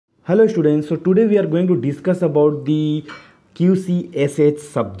Hello students, so today we are going to discuss about the QCSH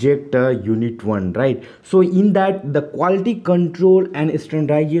subject unit 1, right? So in that the quality control and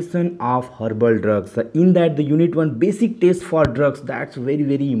standardization of herbal drugs. In that the unit 1 basic test for drugs, that's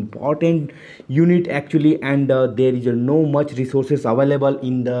very important unit actually, and there is no much resources available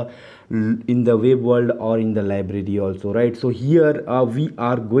in the web world or in the library also, right? So here we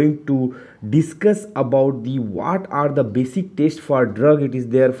are going to discuss about the what are the basic tests for drug. It is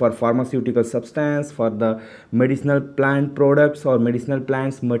there for pharmaceutical substance, for the medicinal plant products or medicinal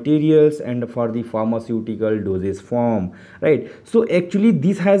plants materials, and for the pharmaceutical dosage form, right? So actually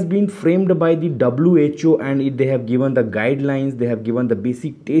this has been framed by the WHO, and they have given the guidelines, they have given the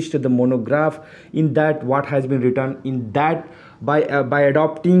basic test, the monograph. In that what has been written in that, by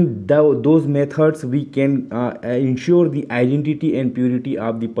adopting those methods we can ensure the identity and purity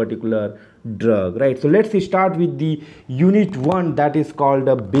of the particular drug, right? So let's start with the unit 1, that is called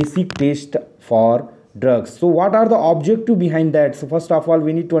a basic test for drugs. So what are the objective behind that? So first of all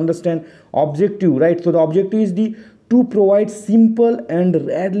we need to understand objective, right? So the objective is to provide simple and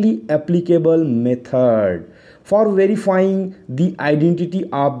readily applicable method for verifying the identity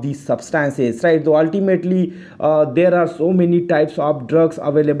of the substances, right? So ultimately there are so many types of drugs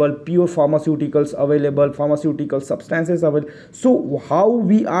available, pure pharmaceuticals available, pharmaceutical substances available. So how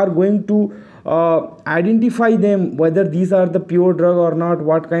we are going to identify them, whether these are the pure drug or not,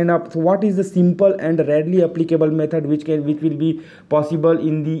 what kind of, so what is the simple and readily applicable method which will be possible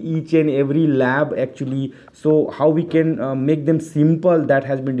in the each and every lab actually. So how we can make them simple, that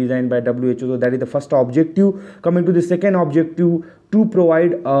has been designed by WHO. So that is the first objective. Coming to the second objective, to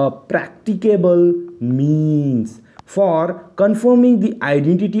provide a practicable means for confirming the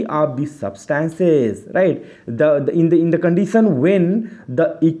identity of the substances, right? In the condition when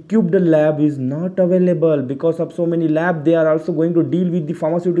the equipped lab is not available, because of so many lab they are also going to deal with the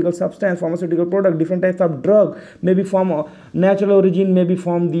pharmaceutical substance, pharmaceutical product, different types of drug, maybe from natural origin, maybe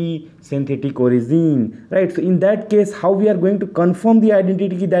from the synthetic origin, right? So in that case how we are going to confirm the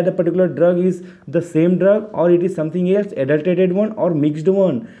identity that a particular drug is the same drug or it is something else, adulterated one or mixed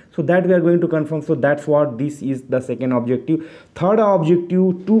one, so that we are going to confirm. So that's what this is the second objective. Third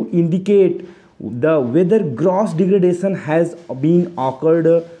objective, to indicate the whether gross degradation has been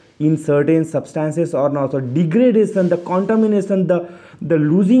occurred in certain substances or not. So degradation, the contamination, the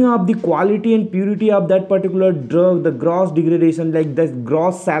losing of the quality and purity of that particular drug, the gross degradation, like the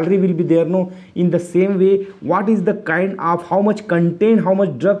gross salary will be there, no? In the same way, what is the kind of, how much content, how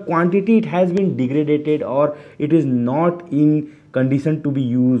much drug quantity it has been degraded or it is not in condition to be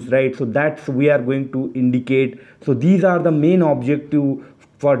used, right? So that's we are going to indicate. So these are the main objective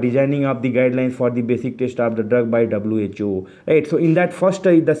for designing of the guidelines for the basic test of the drug by WHO, right? So in that first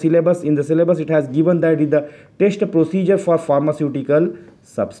the syllabus, in the syllabus it has given that is the test procedure for pharmaceutical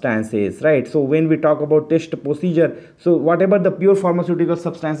substances, right? So when we talk about test procedure, so whatever the pure pharmaceutical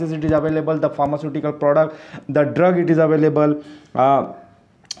substances it is available, the pharmaceutical product, the drug it is available,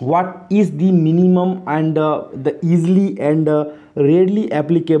 what is the minimum and the easily and readily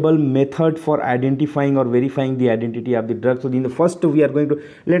applicable method for identifying or verifying the identity of the drug. So in the first we are going to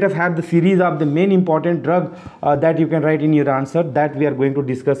let us have the series of the main important drug that you can write in your answer, that we are going to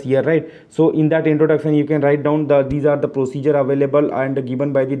discuss here, right? So in that introduction you can write down these are the procedure available and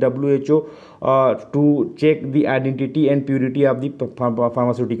given by the WHO to check the identity and purity of the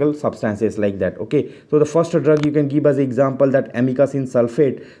pharmaceutical substances, like that. Okay, so the first drug you can give as an example, that amikacin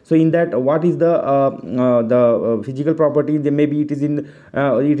sulfate. So in that what is the physical property? They maybe it is in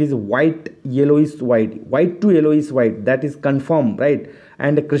it is white to yellowish white, that is confirmed, right?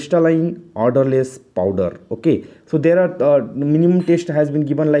 And crystalline odorless powder. Okay, so there are minimum test has been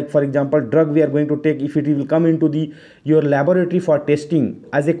given, like for example drug we are going to take, if it will come into the your laboratory for testing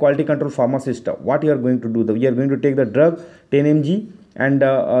as a quality control pharmacist, what you are going to do, we are going to take the drug 10 mg and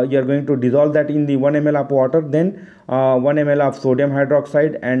you are going to dissolve that in the 1 ml of water, then 1 ml of sodium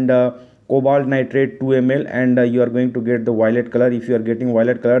hydroxide and cobalt nitrate 2 ml, and you are going to get the violet color. If you are getting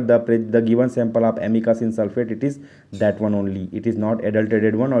violet color, the given sample of amikacin sulfate, it is that one only, it is not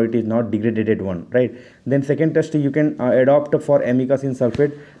adulterated one or it is not degraded one, right? Then second test you can adopt for amikacin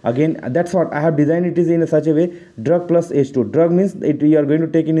sulfate. Again that's what I have designed, it is in such a way, drug plus H2. Drug means you are going to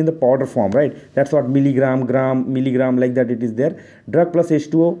take it in the powder form, right? That's what milligram, gram, milligram, like that it is there. Drug plus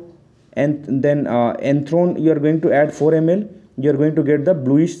H2O, and then anthrone you are going to add 4 ml, you are going to get the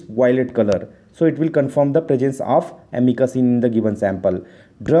bluish violet color. So it will confirm the presence of amikacin in the given sample.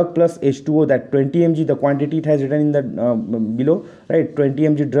 Drug plus H2O, that 20 mg, the quantity it has written in the below, right? 20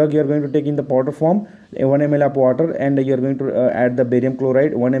 mg drug you are going to take in the powder form, 1 ml of water, and you are going to add the barium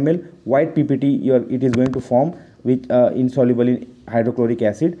chloride 1 ml, white PPT it is going to form, which insoluble in hydrochloric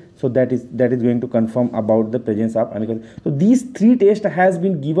acid. So that is going to confirm about the presence of amikacin. So these three tests has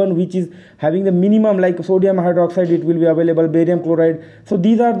been given, which is having the minimum, like sodium hydroxide it will be available, barium chloride. So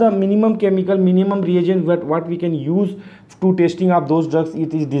these are the minimum chemical, minimum reagents what we can use to testing of those drugs.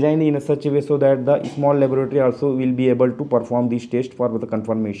 It is designed in such a way so that the small laboratory also will be able to perform this test for the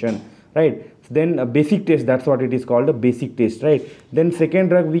confirmation, right? Then a basic test, that's what it is called, a basic test, right? Then second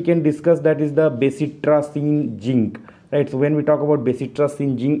drug we can discuss, that is the Basitracin zinc, right? So when we talk about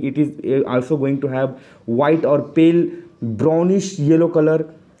Basitracin zinc, it is also going to have white or pale brownish yellow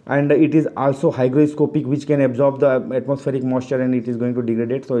color, and it is also hygroscopic, which can absorb the atmospheric moisture and it is going to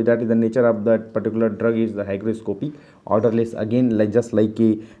degrade it. So that is the nature of that particular drug, is the hygroscopic, odorless, again like just like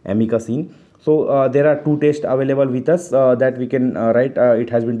a amikacin. So there are two tests available with us that we can write. It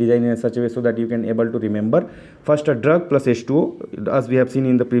has been designed in such a way so that you can able to remember. First, a drug plus H2O, as we have seen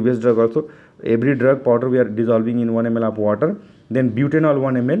in the previous drug also. Every drug powder we are dissolving in 1 ml of water. Then butanol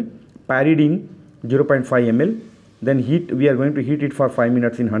 1 ml, pyridine 0.5 ml. Then heat, we are going to heat it for 5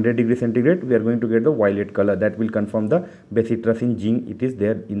 minutes in 100 degrees centigrade. We are going to get the violet color. That will confirm the Basitracin zinc. It is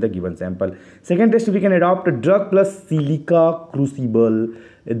there in the given sample. Second test, we can adopt a drug plus silica crucible.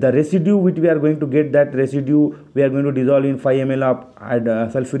 The residue which we are going to get, that residue we are going to dissolve in 5 ml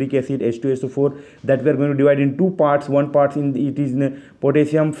of sulfuric acid H2SO4, that we are going to divide in two parts. One part in it is in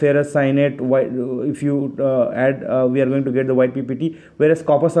potassium ferrous cyanate. If you add, we are going to get the white PPT, whereas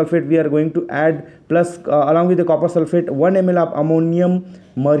copper sulfate we are going to add plus along with the copper sulfate 1 ml of ammonium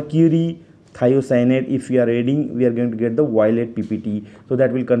mercury thiocyanate. If we are adding, we are going to get the violet PPT. So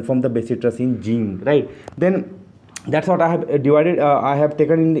that will confirm the Basitracin zinc, right? Then that's what I have divided. I have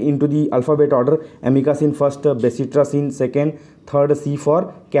taken into the alphabet order. Amikacin first, Basitracin second, third C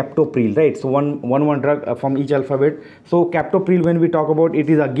for Captopril, right? So one drug from each alphabet. So Captopril, when we talk about, it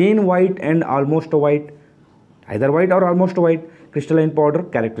is again white and almost white, either white or almost white, crystalline powder,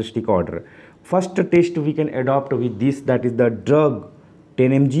 characteristic order. First test we can adopt with this, that is the drug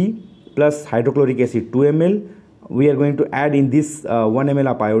 10 mg plus hydrochloric acid 2 ml. We are going to add in this 1 ml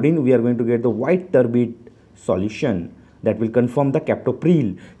of iodine. We are going to get the white turbid solution. That will confirm the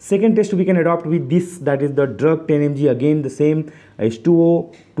Captopril. Second test we can adopt with this, that is the drug 10 mg, again the same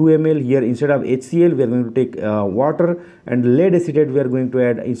H2O 2 ml. Here instead of HCl we are going to take water, and lead acetate we are going to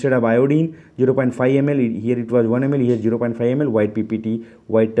add instead of iodine 0.5 ml. Here it was 1 ml, here 0.5 ml, white PPT,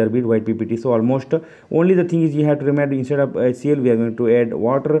 white turbid, white PPT. So almost only the thing is you have to remember, instead of HCl we are going to add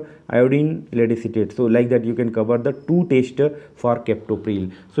water, iodine, lead acetate. So like that you can cover the two tests for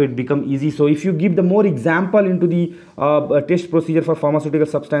Captopril. So it become easy. So if you give the more example into the test procedure for pharmaceutical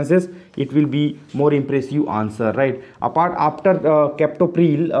substances, it will be more impressive answer, right? Apart after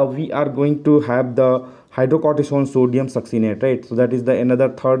Captopril, we are going to have the hydrocortisone sodium succinate, right? So that is the another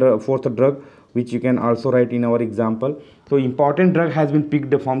third fourth drug which you can also write in our example. So important drug has been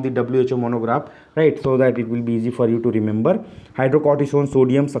picked from the WHO monograph, right? So that it will be easy for you to remember. Hydrocortisone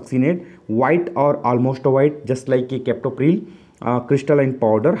sodium succinate, white or almost white, just like a Captopril. Crystalline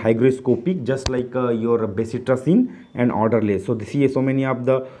powder, hygroscopic, just like your Basitracin, and odorless. So see, so many of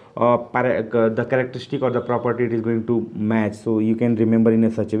the characteristic or the property it is going to match, so you can remember in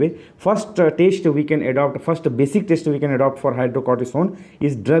a such a way. First test we can adopt, first basic test we can adopt for hydrocortisone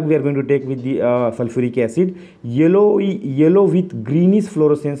is drug we are going to take with the sulfuric acid. Yellow with greenish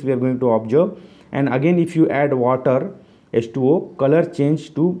fluorescence we are going to observe, and again if you add water H2O, color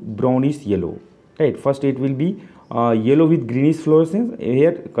change to brownish yellow, right? First it will be yellow with greenish fluorescence.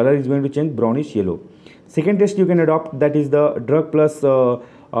 Here color is going to change brownish yellow. Second test you can adopt, that is the drug plus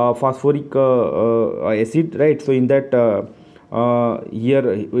phosphoric acid, right? So in that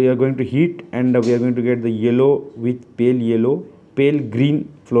here we are going to heat, and we are going to get the yellow with pale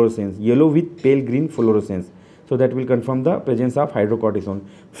green fluorescence, yellow with pale green fluorescence. So that will confirm the presence of hydrocortisone.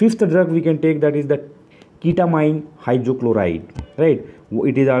 Fifth drug we can take, that is the ketamine hydrochloride, right?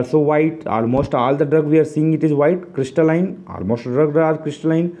 It is also white. Almost all the drug we are seeing it is white, crystalline. Almost drug are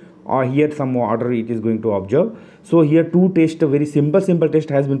crystalline, or here some water it is going to observe. So here two tests, very simple test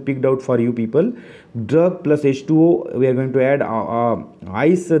has been picked out for you people. Drug plus H2O, we are going to add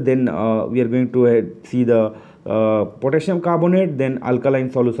ice, then we are going to see the potassium carbonate, then alkaline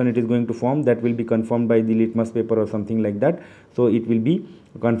solution it is going to form. That will be confirmed by the litmus paper or something like that. So it will be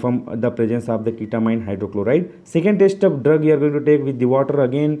confirm the presence of the ketamine hydrochloride. Second test of drug you are going to take with the water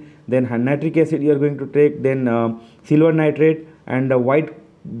again, then nitric acid you are going to take, then silver nitrate, and white,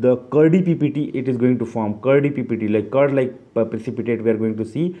 the curdy PPT it is going to form, curdy PPT, like curd like precipitate we are going to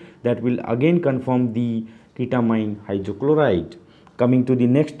see. That will again confirm the ketamine hydrochloride. Coming to the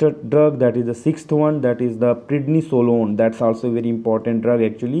next drug, that is the sixth one, that is the prednisolone. That's also a very important drug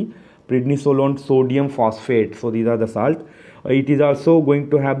actually. Prednisolone sodium phosphate. So these are the salt. It is also going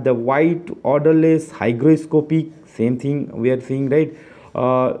to have the white, odorless, hygroscopic, same thing we are seeing, right?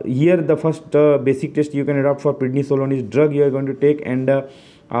 Here the first basic test you can adopt for prednisolone is drug you are going to take, and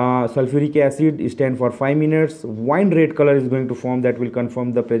sulfuric acid stand for 5 minutes. Wine red color is going to form, that will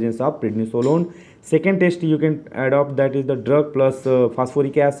confirm the presence of prednisolone. Second test you can adopt, that is the drug plus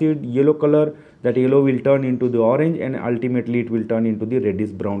phosphoric acid, yellow color, that yellow will turn into the orange and ultimately it will turn into the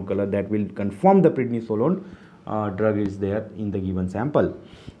reddish brown color, that will confirm the prednisolone drug is there in the given sample.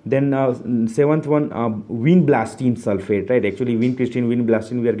 Then seventh one, vinblastine sulfate, right? Actually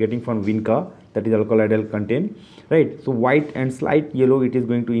vinblastine we are getting from vinca, that is alkaloidal content, right? So white and slight yellow it is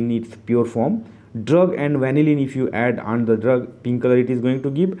going to in its pure form. Drug and vanillin if you add on the drug, pink color it is going to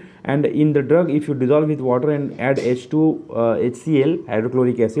give, and in the drug if you dissolve with water and add H2 HCl,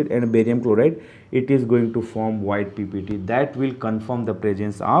 hydrochloric acid, and barium chloride, it is going to form white PPT, that will confirm the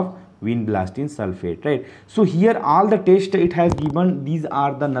presence of vinblastine sulfate, right? So here all the test it has given, these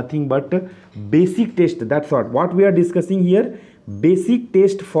are the nothing but basic test, that's what we are discussing here, basic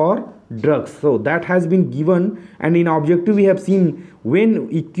test for drugs. So that has been given, and in objective we have seen when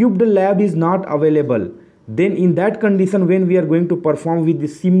equipped lab is not available, then in that condition when we are going to perform with the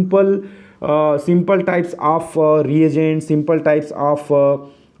simple types of reagents, simple types of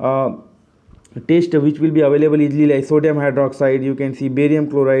test which will be available easily, like sodium hydroxide, you can see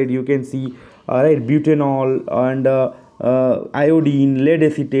barium chloride, you can see right, butanol, and iodine, lead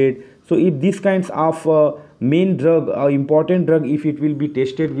acetate. So if these kinds of main drug, important drug, if it will be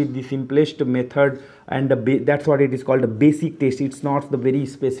tested with the simplest method, and that's what it is called a basic test, it's not the very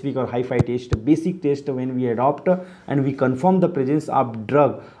specific or hi-fi test. Basic test, when we adopt and we confirm the presence of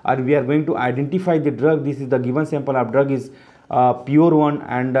drug, or we are going to identify the drug, this is the given sample of drug is pure one,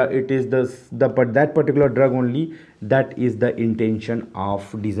 and it is but that particular drug only, that is the intention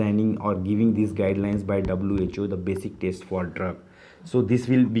of designing or giving these guidelines by WHO, the basic test for drug. So this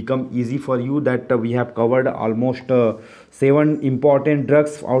will become easy for you, that we have covered almost 7 important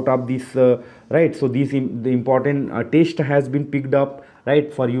drugs out of this, right? So this the important test has been picked up,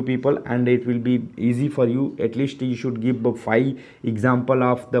 right, for you people, and it will be easy for you. At least you should give 5 example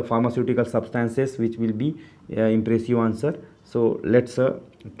of the pharmaceutical substances which will be impressive answer. So let's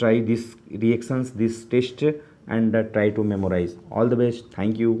try these reactions, this test, and try to memorize. All the best.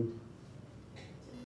 Thank you.